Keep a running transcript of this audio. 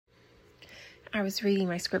I was reading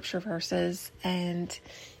my scripture verses, and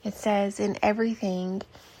it says, "In everything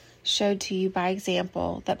showed to you by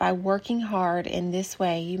example, that by working hard in this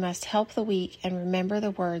way you must help the weak and remember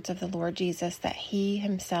the words of the Lord Jesus that he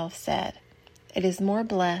himself said, 'It is more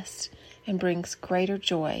blessed and brings greater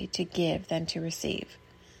joy to give than to receive.'"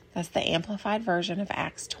 That's the amplified version of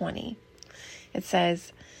Acts 20. It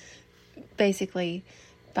says, basically,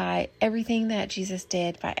 by everything that Jesus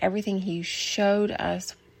did, by everything he showed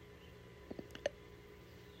us,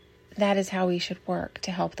 that is how we should work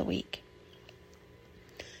to help the weak.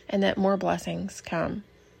 And that more blessings come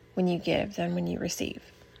when you give than when you receive.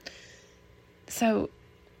 So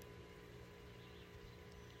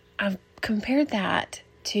I've compared that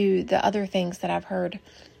to the other things that I've heard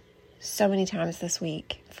so many times this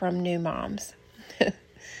week from new moms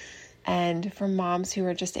and from moms who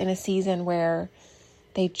are just in a season where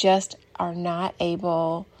they just are not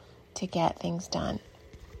able to get things done.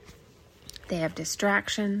 They have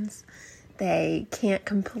distractions. They can't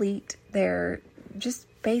complete their just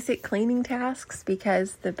basic cleaning tasks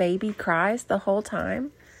because the baby cries the whole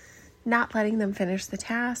time, not letting them finish the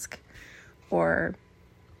task, or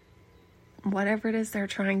whatever it is they're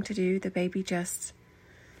trying to do, the baby just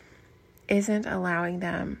isn't allowing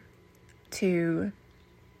them to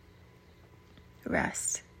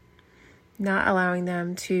rest, not allowing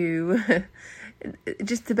them to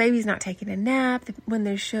just, the baby's not taking a nap when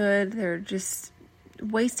they should. They're just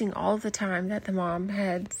wasting all of the time that the mom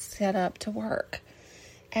had set up to work.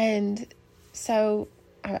 And so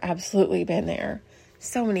I've absolutely been there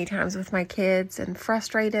so many times with my kids and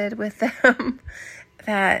frustrated with them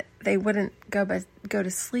that they wouldn't go to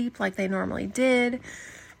sleep like they normally did,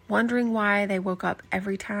 wondering why they woke up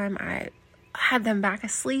every time I had them back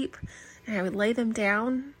asleep, and I would lay them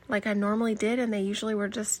down like I normally did, and they usually were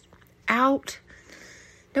just out.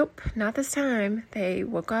 Nope, not this time. They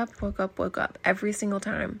woke up every single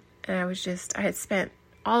time. And I had spent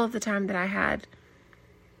all of the time that I had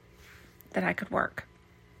that I could work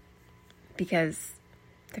because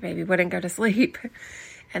the baby wouldn't go to sleep,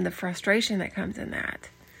 and the frustration that comes in that.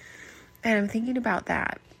 And I'm thinking about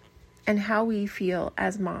that and how we feel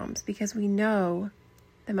as moms, because we know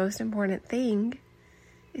the most important thing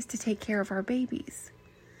is to take care of our babies.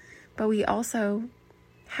 But we also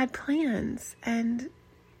had plans, and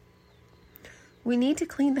we need to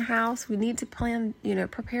clean the house. We need to plan,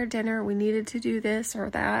 prepare dinner. We needed to do this or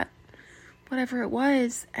that, whatever it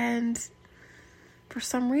was. And for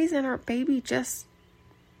some reason, our baby just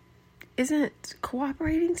isn't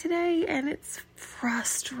cooperating today, and it's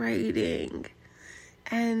frustrating.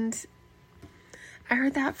 And I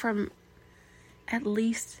heard that from at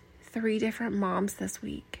least 3 different moms this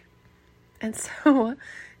week. And so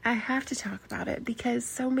I have to talk about it because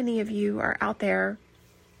so many of you are out there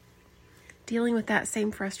dealing with that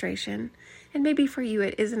same frustration. And maybe for you,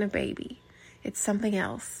 it isn't a baby. It's something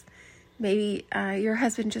else. Maybe your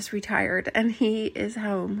husband just retired and he is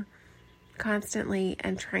home constantly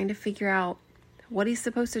and trying to figure out what he's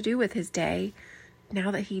supposed to do with his day now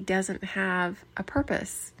that he doesn't have a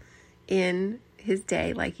purpose in his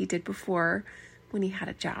day like he did before when he had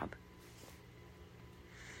a job.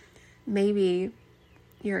 Maybe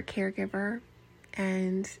you're a caregiver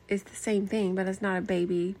and it's the same thing, but it's not a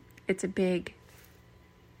baby. It's a big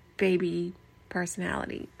baby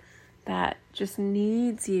personality that just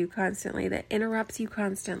needs you constantly, that interrupts you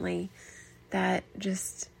constantly, that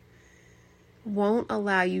just won't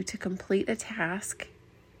allow you to complete a task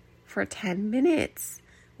for 10 minutes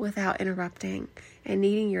without interrupting and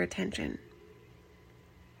needing your attention.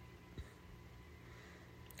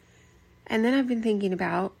 And then I've been thinking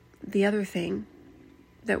about the other thing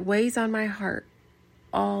that weighs on my heart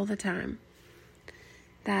all the time,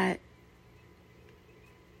 that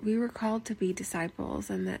we were called to be disciples,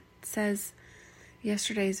 and that says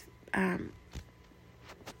yesterday's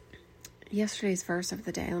verse of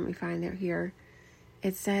the day. Let me find it here.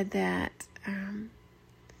 It said that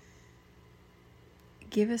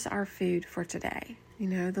give us our food for today,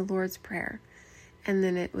 the Lord's Prayer. And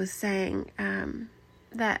then it was saying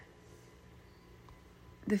that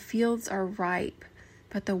the fields are ripe,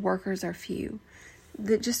 but the workers are few.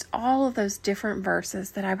 That just all of those different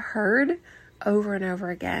verses that I've heard over and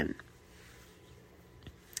over again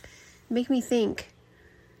make me think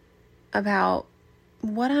about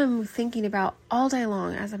what I'm thinking about all day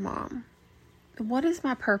long as a mom. What is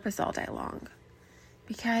my purpose all day long?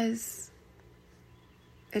 Because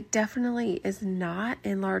it definitely is not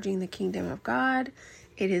enlarging the kingdom of God.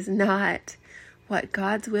 It is not what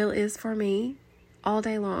God's will is for me all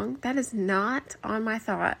day long. That is not on my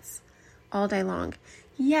thoughts all day long.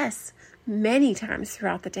 Yes, many times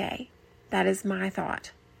throughout the day, that is my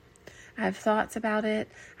thought. I have thoughts about it.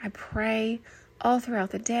 I pray all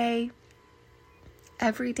throughout the day.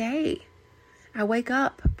 Every day. I wake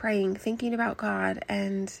up praying, thinking about God,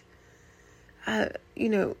 and,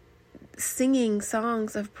 singing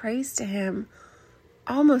songs of praise to Him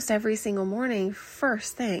almost every single morning,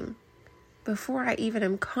 first thing. Before I even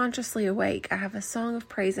am consciously awake, I have a song of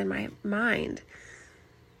praise in my mind.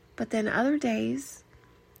 But then other days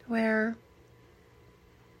where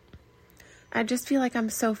I just feel like I'm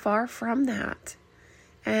so far from that.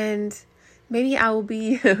 And maybe I will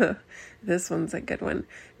be, this one's a good one.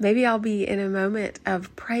 Maybe I'll be in a moment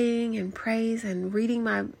of praying and praise and reading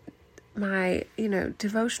my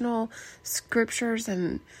devotional scriptures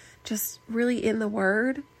and just really in the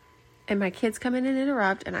Word. And my kids come in and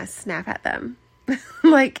interrupt and I snap at them.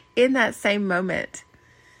 Like in that same moment.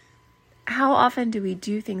 How often do we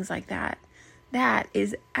do things like that? That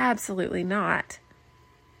is absolutely not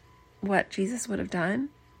what Jesus would have done.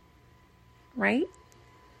 Right?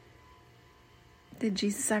 Did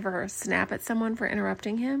Jesus ever snap at someone for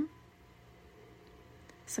interrupting him?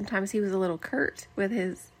 Sometimes he was a little curt with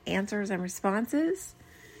his answers and responses,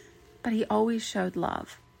 but he always showed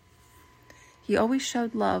love. He always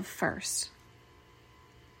showed love first.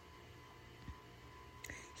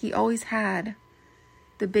 He always had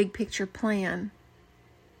the big picture plan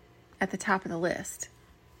at the top of the list.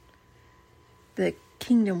 The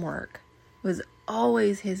kingdom work was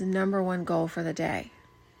always his number one goal for the day.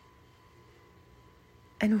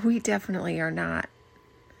 And we definitely are not.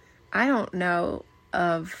 I don't know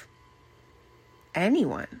of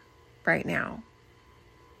anyone right now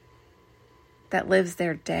that lives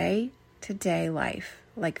their day-to-day life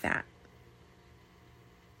like that.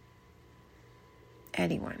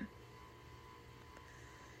 Anyone.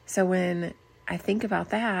 So when I think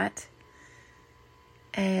about that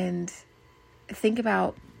and think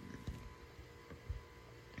about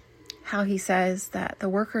how he says that the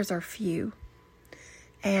workers are few,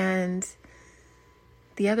 and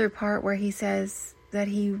the other part where he says that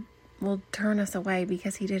he will turn us away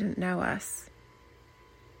because he didn't know us.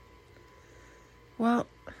 Well,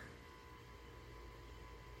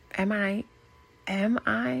 am I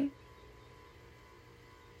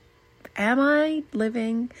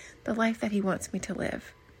living the life that he wants me to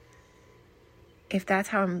live? If that's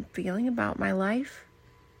how I'm feeling about my life,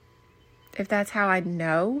 if that's how I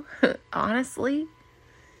know, honestly,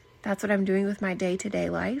 that's what I'm doing with my day-to-day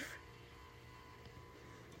life,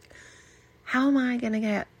 how am I going to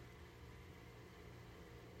get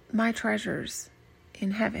my treasures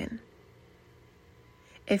in heaven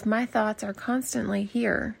if my thoughts are constantly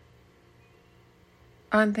here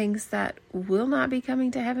on things that will not be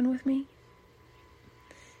coming to heaven with me?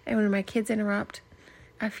 And when my kids interrupt,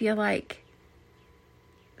 I feel like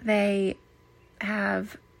they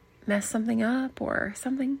have messed something up or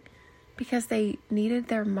something because they needed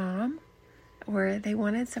their mom or they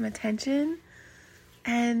wanted some attention.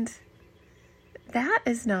 And that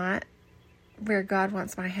is not where God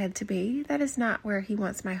wants my head to be. That is not where he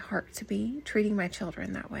wants my heart to be, treating my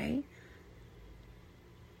children that way.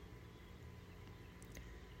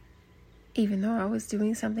 Even though I was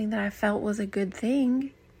doing something that I felt was a good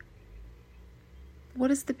thing,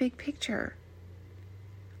 what is the big picture?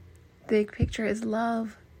 The big picture is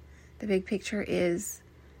love. The big picture is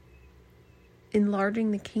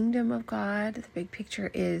enlarging the kingdom of God. The big picture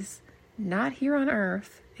is not here on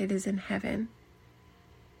earth. It is in heaven.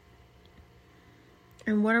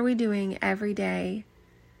 And what are we doing every day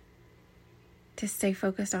to stay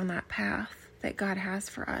focused on that path that God has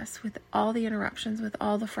for us, with all the interruptions, with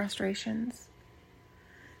all the frustrations,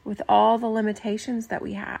 with all the limitations that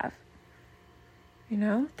we have? You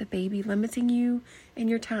know, the baby limiting you in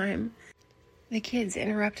your time, the kids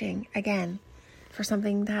interrupting again for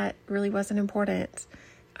something that really wasn't important.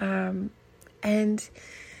 And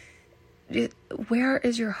where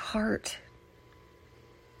is your heart?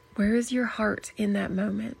 Where is your heart in that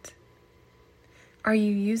moment? Are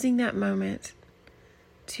you using that moment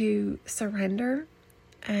to surrender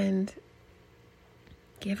and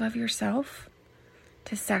give of yourself,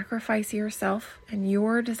 to sacrifice yourself and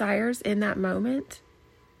your desires in that moment?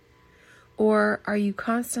 Or are you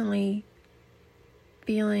constantly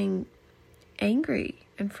feeling angry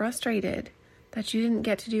and frustrated that you didn't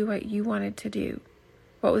get to do what you wanted to do,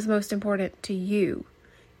 what was most important to you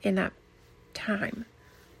in that time?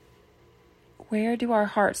 Where do our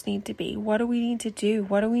hearts need to be? What do we need to do?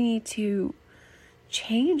 What do we need to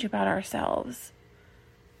change about ourselves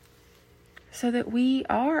so that we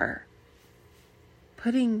are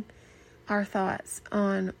putting our thoughts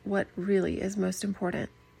on what really is most important?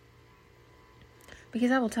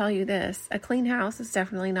 Because I will tell you this, a clean house is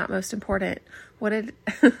definitely not most important.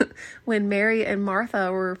 When Mary and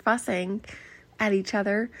Martha were fussing at each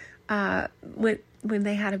other, when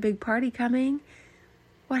they had a big party coming,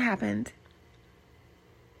 what happened?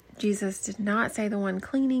 Jesus did not say the one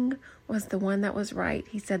cleaning was the one that was right.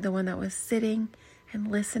 He said the one that was sitting and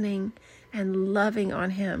listening and loving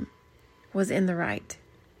on him was in the right.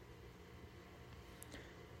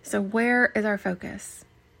 So where is our focus?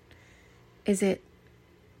 Is it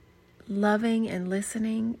loving and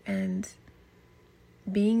listening and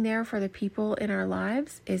being there for the people in our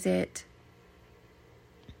lives? Is it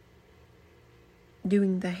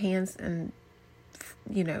doing the hands and,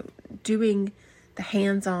 doing the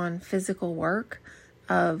hands-on physical work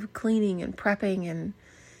of cleaning and prepping and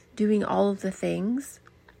doing all of the things?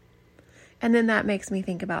 And then that makes me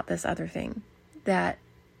think about this other thing, that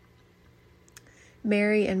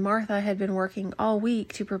Mary and Martha had been working all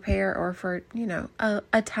week to prepare, or for,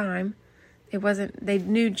 a time. They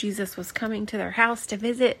knew Jesus was coming to their house to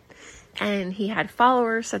visit, and he had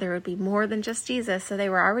followers, so there would be more than just Jesus. So they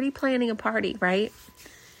were already planning a party, right?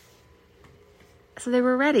 So they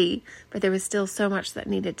were ready, but there was still so much that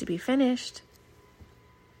needed to be finished.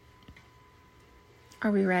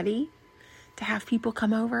 Are we ready to have people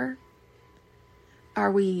come over?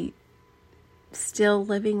 Are we still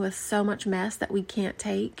living with so much mess that we can't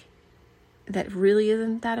take, that really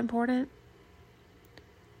isn't that important?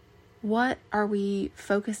 What are we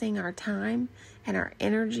focusing our time and our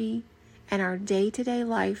energy and our day-to-day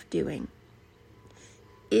life doing?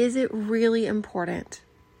 Is it really important,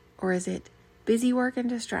 or is it busy work and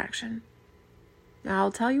distraction? Now,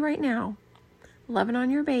 I'll tell you right now, loving on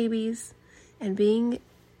your babies and being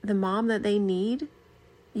the mom that they need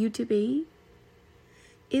you to be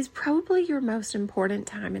is probably your most important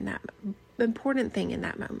thing in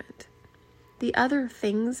that moment. The other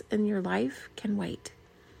things in your life can wait.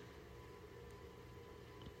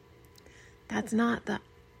 That's not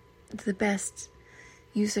the best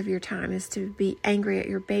use of your time, is to be angry at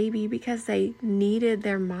your baby because they needed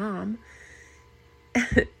their mom.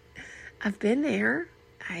 I've been there.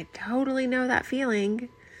 I totally know that feeling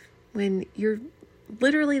when you're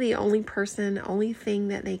literally the only thing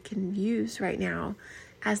that they can use right now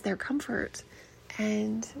as their comfort.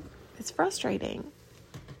 And it's frustrating.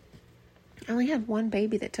 I only had one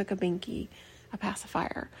baby that took a binky, a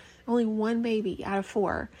pacifier. Only one baby out of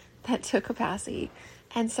 4 that took a passy.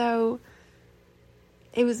 And so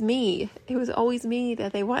it was me. It was always me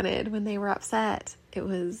that they wanted when they were upset. It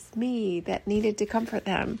was me that needed to comfort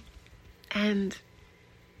them. And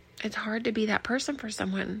it's hard to be that person for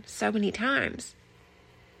someone so many times.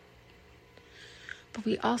 But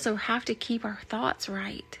we also have to keep our thoughts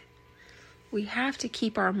right. We have to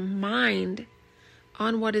keep our mind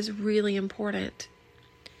on what is really important.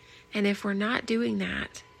 And if we're not doing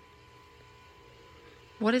that,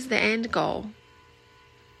 what is the end goal?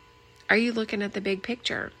 Are you looking at the big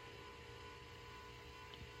picture?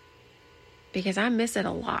 Because I miss it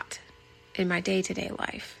a lot in my day-to-day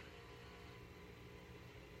life.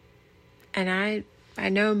 And I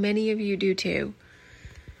know many of you do too.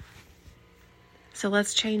 So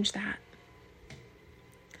let's change that.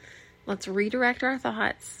 Let's redirect our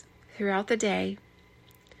thoughts throughout the day.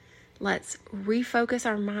 Let's refocus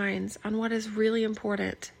our minds on what is really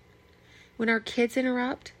important. When our kids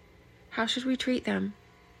interrupt, how should we treat them?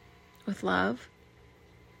 With love,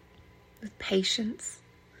 with patience,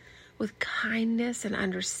 with kindness and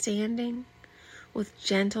understanding, with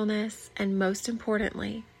gentleness, and most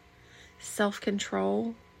importantly,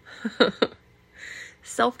 self-control.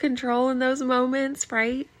 Self-control in those moments,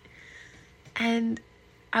 right? And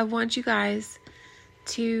I want you guys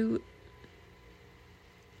to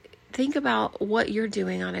think about what you're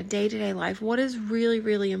doing on a day-to-day life. What is really,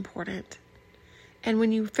 really important? And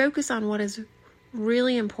when you focus on what is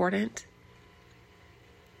really important,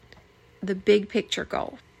 the big picture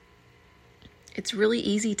goal, it's really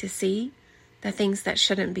easy to see the things that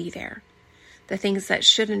shouldn't be there. The things that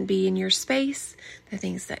shouldn't be in your space, the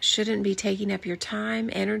things that shouldn't be taking up your time,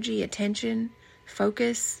 energy, attention,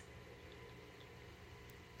 focus.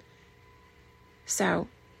 So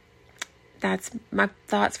that's my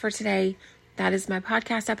thoughts for today. That is my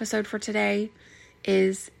podcast episode for today,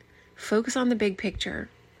 is focus on the big picture.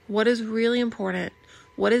 What is really important?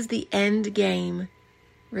 What is the end game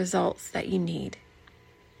results that you need?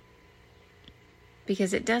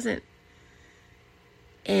 Because it doesn't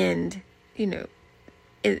end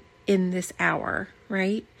in this hour,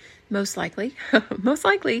 right? Most likely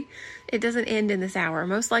it doesn't end in this hour.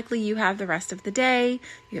 Most likely you have the rest of the day,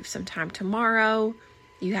 you have some time tomorrow,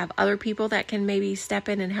 You have other people that can maybe step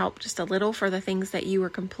in and help just a little for the things that you were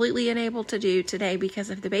completely unable to do today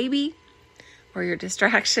because of the baby or your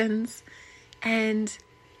distractions. And,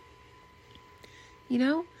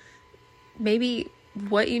 maybe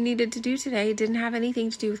what you needed to do today didn't have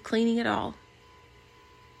anything to do with cleaning at all.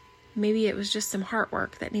 Maybe it was just some heart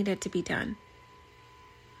work that needed to be done.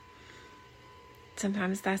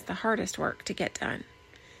 Sometimes that's the hardest work to get done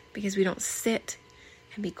because we don't sit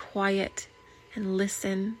and be quiet and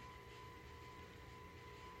listen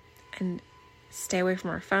and stay away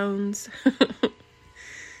from our phones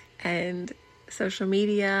and social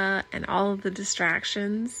media and all of the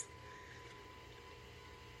distractions.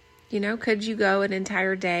 Could you go an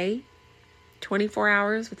entire day, 24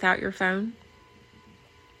 hours without your phone?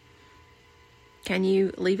 Can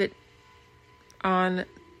you leave it on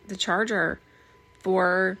the charger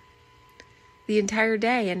for the entire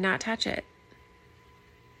day and not touch it?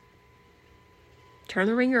 Turn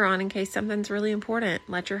the ringer on in case something's really important.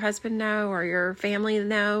 Let your husband know or your family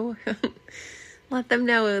know. Let them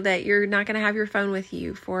know that you're not going to have your phone with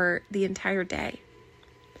you for the entire day.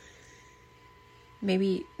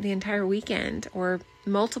 Maybe the entire weekend or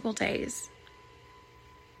multiple days.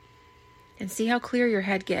 And see how clear your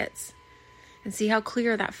head gets. And see how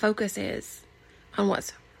clear that focus is on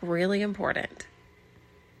what's really important.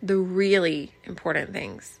 The really important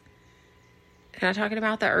things. I'm not talking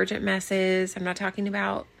about the urgent messes. I'm not talking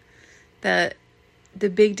about the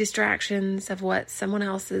big distractions of what someone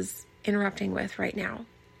else is interrupting with right now.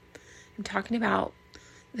 I'm talking about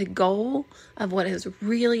the goal of what is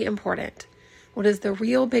really important. What is the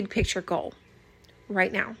real big picture goal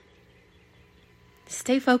right now?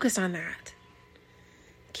 Stay focused on that.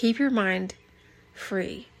 Keep your mind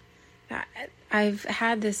free. I've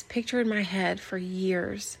had this picture in my head for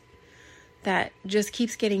years that just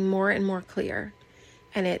keeps getting more and more clear.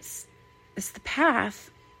 And it's the path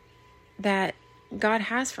that God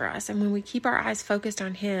has for us. And when we keep our eyes focused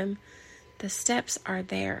on Him, the steps are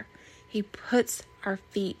there. He puts our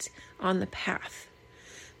feet on the path.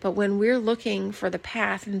 But when we're looking for the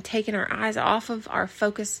path and taking our eyes off of our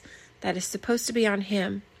focus that is supposed to be on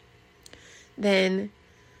Him, then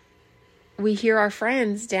we hear our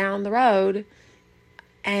friends down the road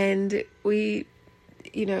and we,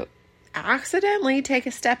 accidentally take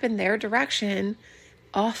a step in their direction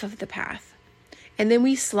off of the path. And then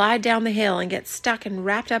we slide down the hill and get stuck and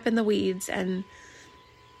wrapped up in the weeds, and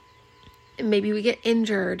maybe we get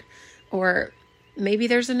injured, or maybe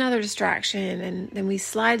there's another distraction, and then we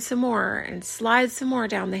slide some more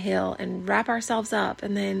down the hill and wrap ourselves up.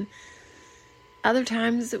 And then other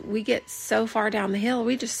times we get so far down the hill,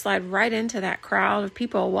 we just slide right into that crowd of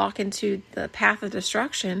people, walk into the path of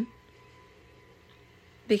destruction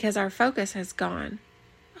because our focus has gone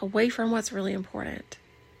away from what's really important.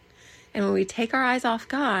 And when we take our eyes off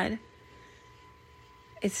God,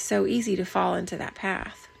 it's so easy to fall into that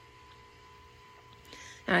path.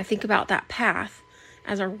 And I think about that path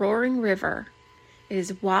as a roaring river. It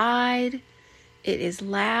is wide, it is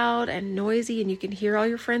loud and noisy, and you can hear all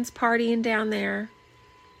your friends partying down there.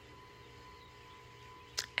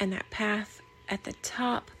 And that path at the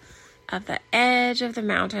top of the edge of the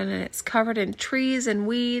mountain, and it's covered in trees and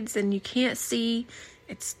weeds, and you can't see.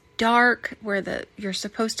 It's dark where you're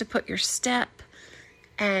supposed to put your step.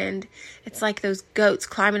 And it's like those goats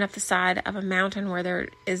climbing up the side of a mountain where there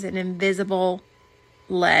is an invisible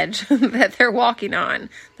ledge that they're walking on.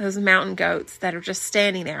 Those mountain goats that are just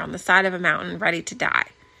standing there on the side of a mountain ready to die.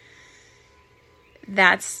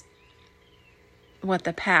 That's what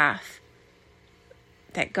the path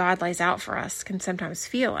that God lays out for us can sometimes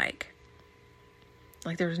feel like.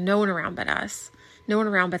 Like there's no one around but us. No one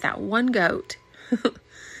around but that one goat.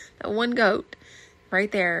 That one goat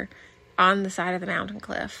right there on the side of the mountain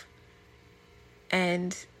cliff.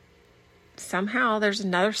 And somehow there's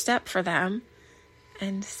another step for them.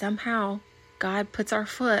 And somehow God puts our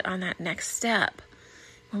foot on that next step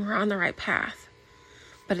when we're on the right path.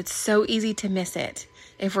 But it's so easy to miss it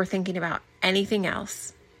if we're thinking about anything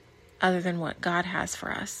else other than what God has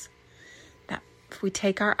for us. That if we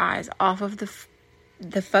take our eyes off of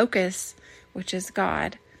the focus, which is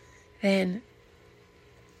God, then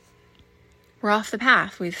we're off the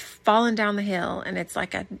path. We've fallen down the hill, and it's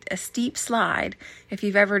like a steep slide. If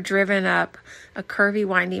you've ever driven up a curvy,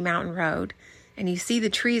 windy mountain road, and you see the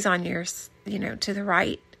trees on your, to the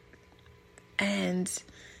right, and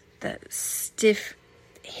the stiff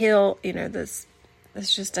hill, there's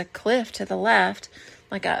just a cliff to the left,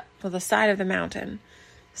 the side of the mountain.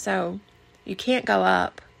 So you can't go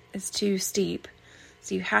up. It's too steep.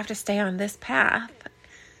 So you have to stay on this path.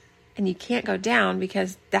 And you can't go down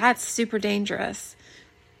because that's super dangerous.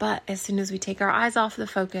 But as soon as we take our eyes off the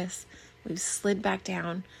focus, we've slid back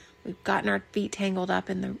down. We've gotten our feet tangled up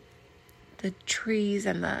in the trees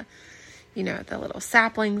and the little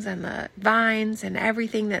saplings and the vines and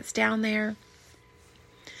everything that's down there.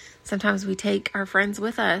 Sometimes we take our friends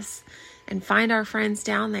with us and find our friends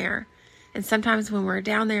down there. And sometimes when we're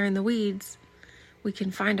down there in the weeds, we can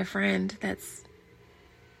find a friend that's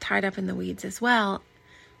tied up in the weeds as well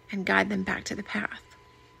and guide them back to the path.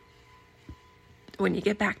 When you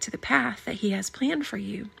get back to the path that He has planned for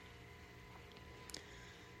you,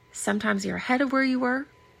 sometimes you're ahead of where you were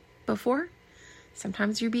before.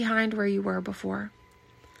 Sometimes you're behind where you were before.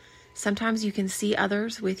 Sometimes you can see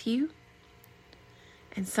others with you.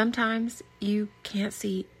 And sometimes you can't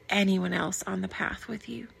see anyone else on the path with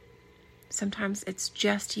you. Sometimes it's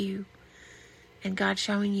just you and God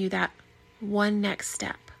showing you that one next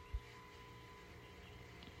step.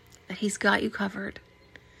 That He's got you covered.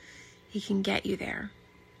 He can get you there.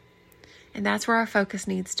 And that's where our focus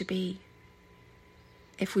needs to be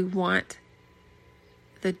if we want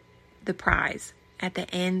the prize at the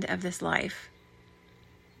end of this life.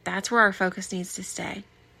 That's where our focus needs to stay.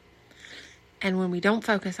 And when we don't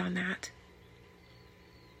focus on that,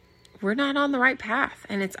 we're not on the right path.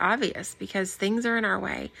 And it's obvious because things are in our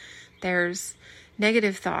way. There's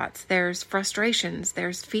negative thoughts, there's frustrations,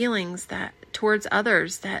 there's feelings that towards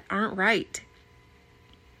others that aren't right.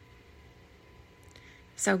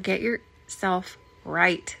 So get yourself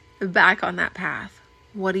right back on that path.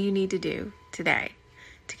 What do you need to do today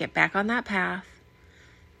to get back on that path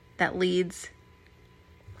that leads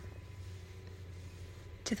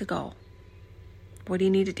to the goal? What do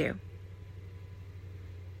you need to do?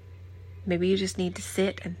 Maybe you just need to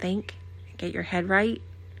sit and think and get your head right.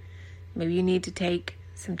 Maybe you need to take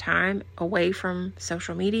some time away from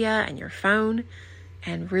social media and your phone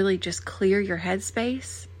and really just clear your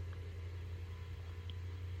headspace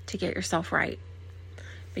to get yourself right.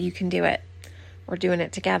 But you can do it. We're doing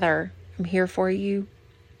it together. I'm here for you.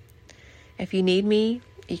 If you need me,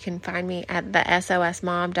 you can find me at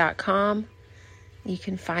thesosmom.com. You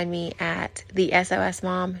can find me at the SOS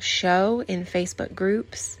Mom Show in Facebook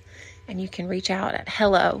groups. And you can reach out at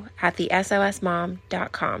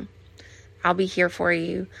hello@thesosmom.com. I'll be here for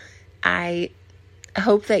you. I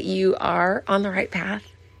hope that you are on the right path.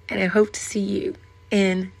 And I hope to see you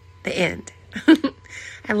in the end.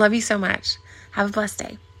 I love you so much. Have a blessed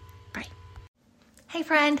day. Bye. Hey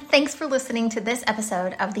friend, thanks for listening to this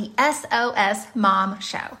episode of the SOS Mom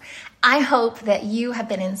Show. I hope that you have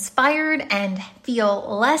been inspired and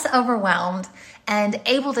feel less overwhelmed and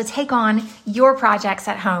able to take on your projects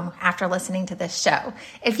at home after listening to this show.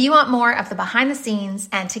 If you want more of the behind the scenes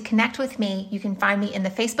and to connect with me, you can find me in the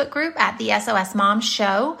Facebook group at the SOS Mom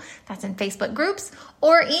Show. That's in Facebook groups.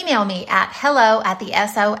 Or email me at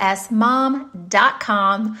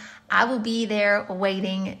hello@thesosmom.com. I will be there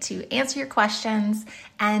waiting to answer your questions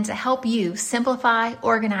and to help you simplify,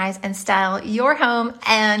 organize, and style your home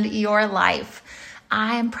and your life.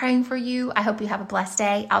 I am praying for you. I hope you have a blessed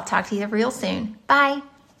day. I'll talk to you real soon. Bye.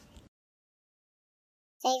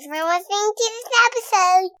 Thanks for listening to this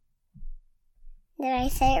episode. Did I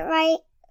say it right?